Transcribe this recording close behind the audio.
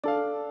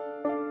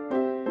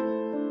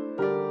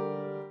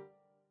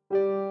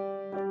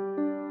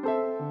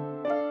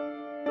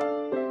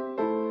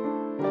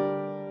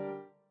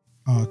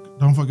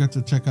Don't forget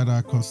to check out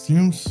our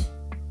costumes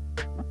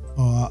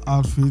or our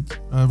outfit.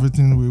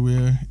 Everything we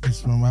wear is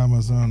from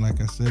Amazon,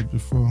 like I said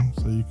before,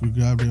 so you could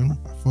grab them.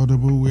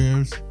 Affordable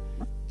wares,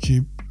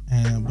 cheap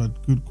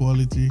but good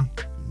quality,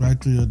 right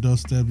to your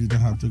doorstep. You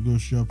don't have to go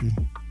shopping,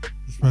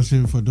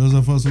 especially for those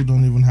of us who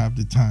don't even have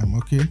the time.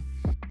 Okay.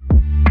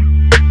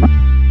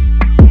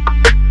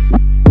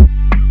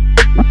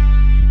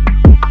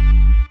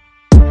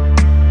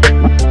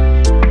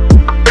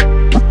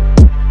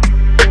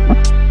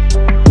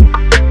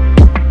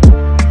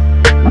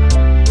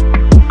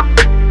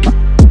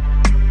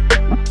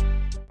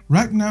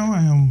 Right now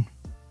I am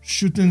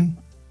shooting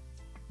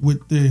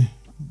with the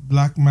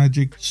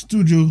Blackmagic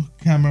Studio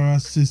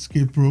Cameras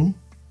 6K Pro.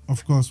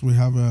 Of course, we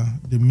have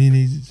the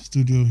mini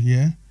studio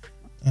here,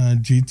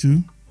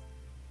 G2,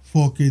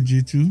 4K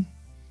G2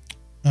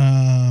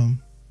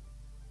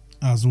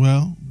 as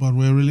well, but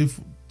we're really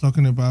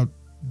talking about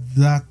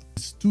that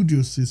Studio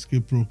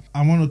 6K Pro.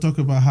 I want to talk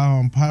about how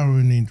I'm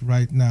powering it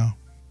right now.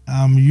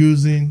 I'm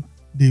using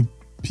the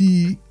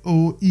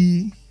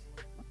POE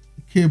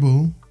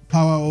cable.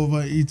 Power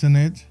over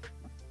Ethernet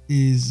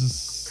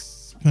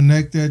is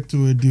connected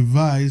to a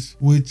device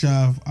which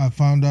I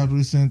found out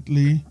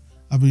recently.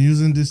 I've been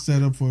using this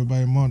setup for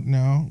about a month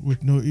now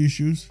with no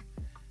issues.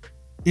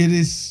 It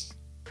is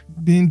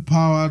being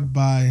powered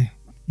by,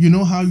 you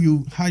know how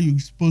you're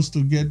supposed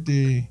to get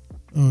the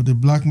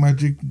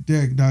Blackmagic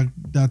deck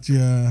that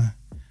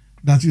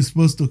you're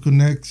supposed to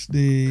connect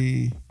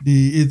the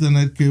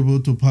Ethernet cable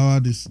to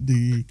power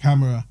the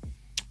camera.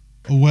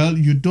 Well,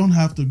 you don't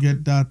have to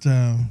get that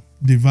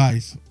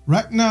device.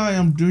 Right now I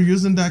am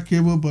using that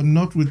cable, but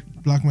not with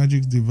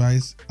Blackmagic's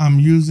device. I'm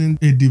using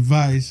a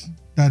device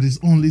that is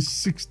only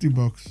 60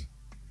 bucks.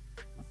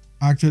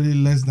 Actually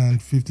less than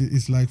 50.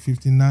 It's like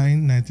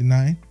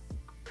 $59.99.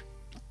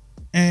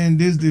 And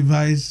this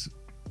device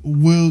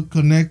will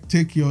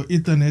take your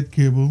Ethernet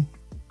cable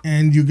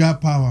and you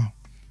got power.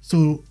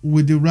 So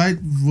with the right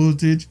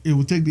voltage, it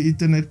will take the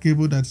Ethernet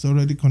cable that's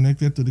already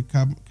connected to the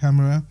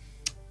camera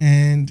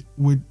and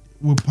will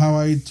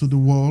power it to the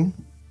wall,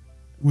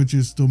 which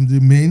is to the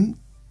main,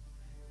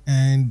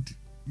 and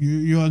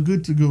you are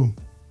good to go.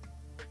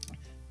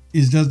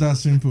 It's just that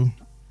simple.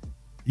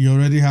 You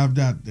already have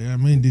that. I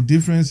mean, the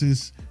difference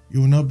is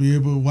you will not be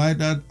able. Why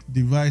that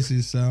device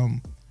is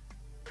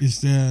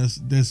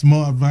there's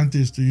more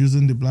advantage to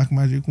using the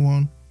Blackmagic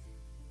one.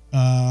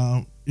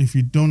 If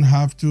you don't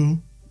have to,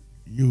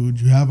 you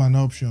have an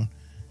option.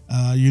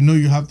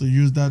 You have to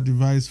use that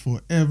device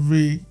for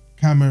every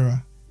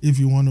camera if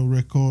you want to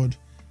record.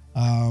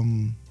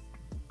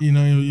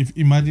 If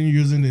imagine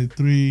using a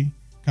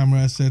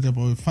 3-camera setup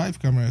or a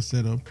 5-camera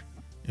setup,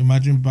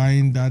 imagine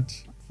buying that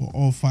for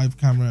all 5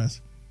 cameras.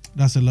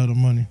 That's a lot of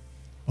money.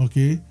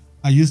 Okay,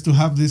 I used to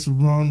have this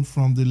run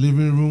from the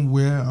living room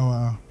where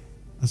our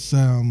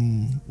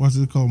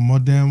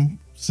modem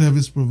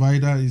service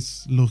provider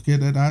is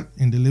located at,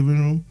 in the living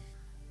room,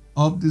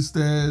 up the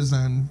stairs,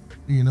 and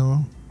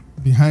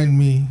behind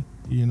me,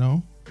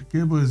 the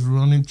cable is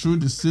running through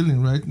the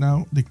ceiling right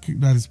now.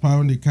 That is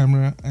powering the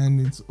camera,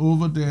 and it's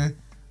over there,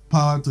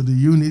 power to the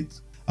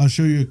unit. I'll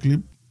show you a clip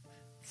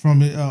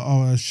from it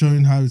or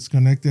showing how it's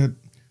connected.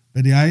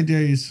 But the idea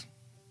is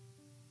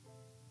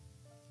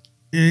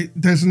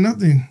there's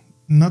nothing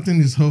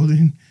is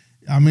holding.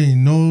 I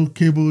mean, no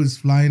cable is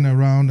flying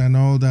around and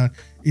all that.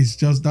 It's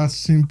just that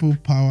simple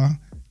power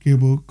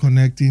cable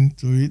connecting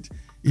to it.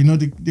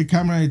 The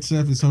camera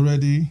itself is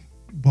already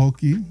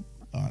bulky,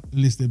 at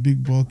least a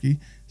big bulky.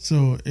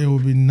 So it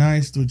would be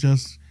nice to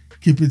just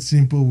keep it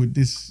simple with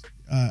this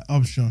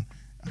option.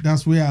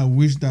 That's where I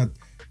wish that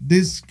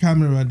this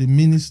camera, the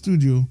mini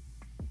studio,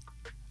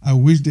 I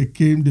wish they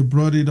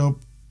brought it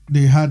up.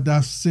 They had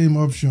that same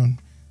option.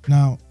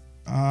 Now,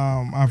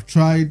 I've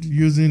tried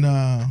using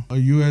a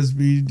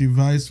USB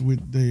device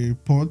with the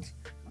port.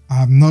 I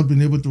have not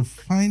been able to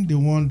find the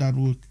one that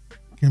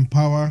can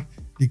power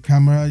the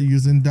camera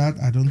using that.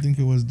 I don't think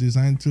it was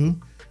designed to.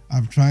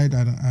 I've tried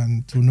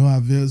and to no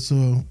avail.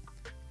 So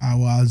I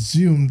will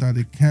assume that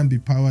it can be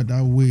powered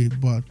that way,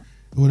 but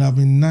it would have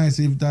been nice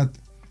if that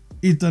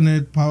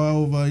Ethernet power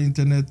over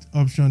internet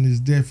option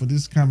is there for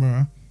this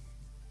camera,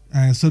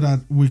 and so that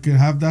we can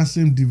have that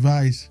same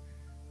device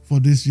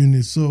for this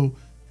unit. So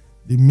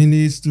the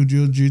mini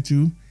studio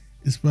G2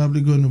 is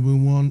probably going to be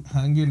one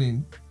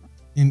hanging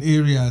in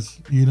areas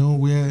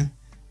where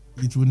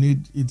it will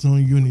need its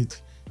own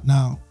unit.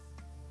 Now,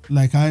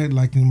 like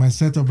in my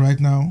setup right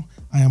now,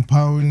 I am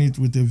powering it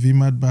with a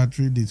VMAT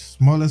battery, the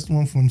smallest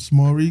one from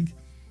SmallHd.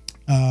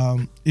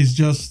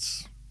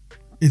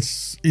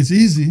 It's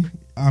easy.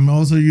 I'm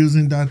also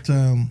using that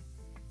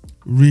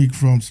rig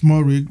from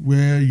SmallHd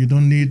where you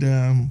don't need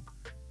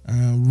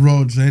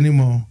rods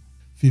anymore.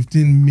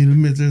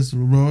 15mm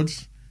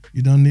rods.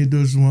 You don't need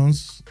those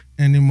ones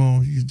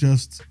anymore. You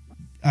just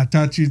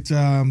attach it.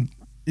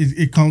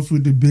 It comes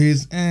with the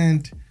base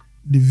and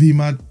the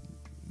VMAT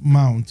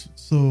mount.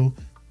 So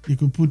you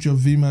could put your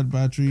VMAT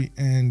battery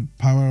and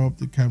power up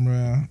the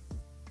camera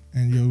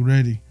and you're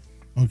ready.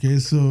 Okay,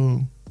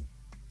 so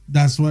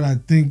that's what I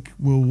think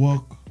will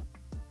work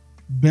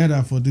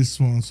better for this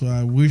one. So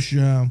I wish,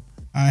 I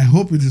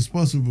hope it is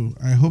possible.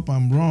 I hope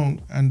I'm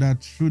wrong, and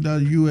that through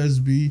that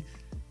USB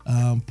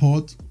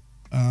port,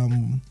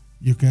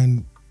 you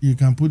can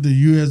put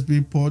the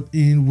USB port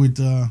in with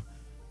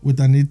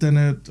an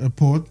Ethernet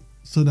port,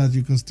 so that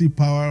you can still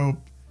power up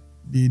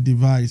the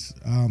device.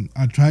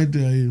 I tried,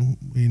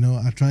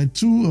 I tried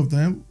 2 of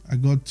them. I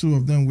got 2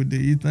 of them with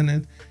the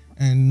Ethernet,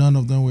 and none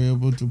of them were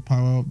able to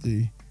power up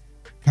the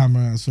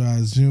camera. So I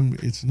assume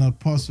it's not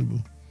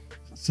possible.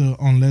 So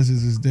unless it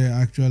is there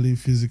actually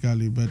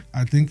physically, but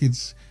I think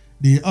it's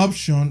the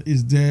option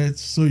is there,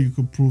 so you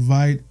could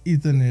provide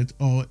Ethernet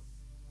or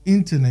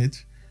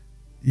internet,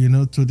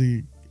 to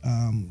the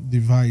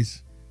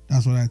device.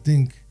 That's what I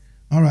think.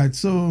 All right,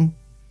 so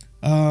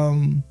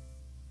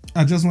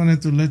I just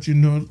wanted to let you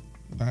know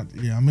that,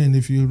 yeah, I mean,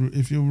 if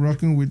you're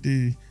rocking with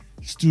the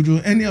studio,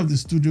 any of the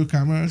studio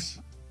cameras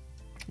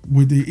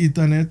with the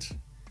Ethernet,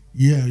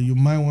 yeah, you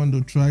might want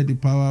to try the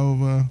power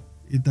over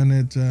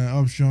Ethernet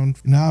option.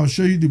 Now I'll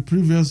show you the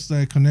previous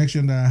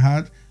connection that I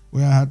had,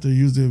 where I had to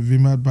use the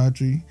VMAT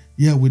battery.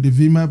 Yeah, with the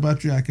VMAT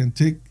battery, I can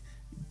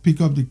pick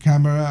up the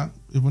camera,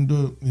 even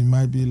though it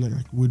might be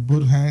like with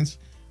both hands.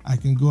 I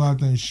can go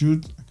out and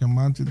shoot. I can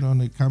mount it on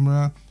the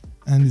camera,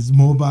 and it's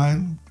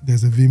mobile.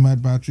 There's a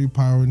VMAT battery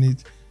powering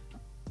it.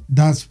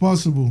 That's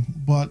possible,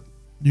 but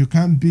you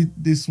can't beat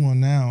this one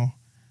now,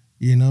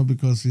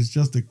 because it's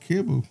just a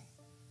cable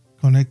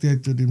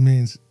connected to the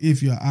mains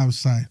if you're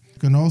outside. You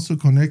can also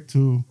connect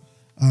to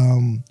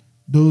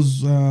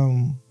those,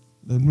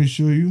 let me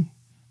show you,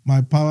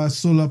 my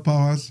solar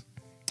powers,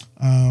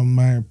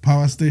 my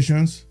power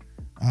stations.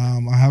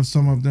 I have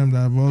some of them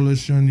that I've always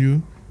shown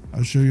you.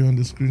 I'll show you on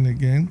the screen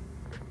again,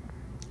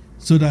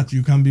 so that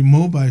you can be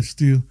mobile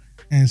still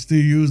and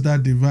still use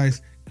that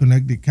device.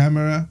 Connect the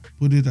camera,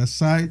 put it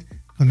aside,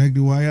 connect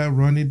the wire,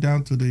 run it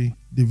down to the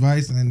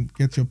device, and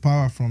get your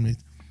power from it.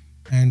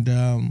 And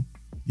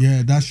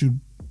yeah, that should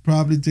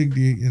probably take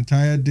the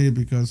entire day,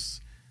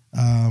 because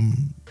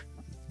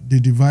the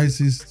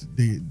devices,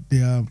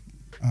 they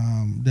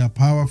are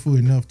powerful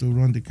enough to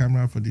run the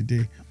camera for the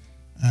day,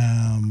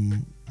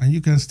 and you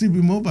can still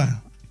be mobile.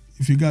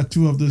 If you got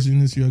 2 of those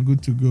units, you are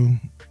good to go,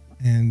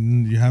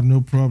 and you have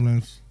no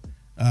problems.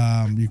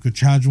 You could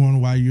charge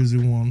one while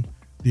using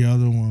the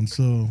other one.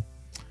 So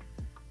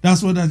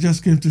that's what I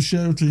just came to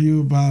share to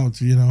you about.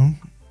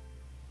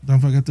 Don't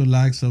forget to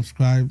like,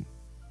 subscribe,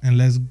 and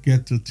let's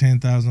get to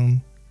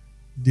 10,000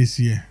 this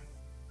year.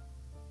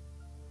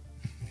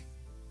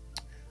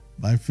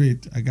 By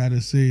faith, I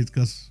gotta say it,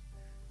 because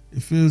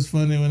it feels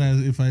funny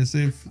if I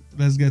say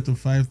let's get to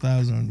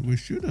 5,000. We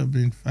should have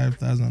been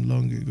 5,000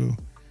 long ago.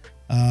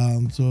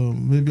 So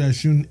maybe I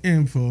shouldn't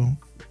aim for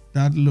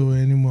that low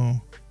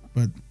anymore,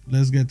 but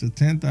let's get to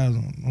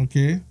 10,000.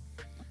 Okay,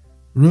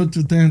 road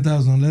to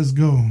 10,000. Let's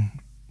go.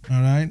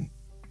 All right,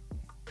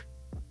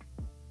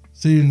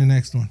 see you in the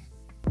next one.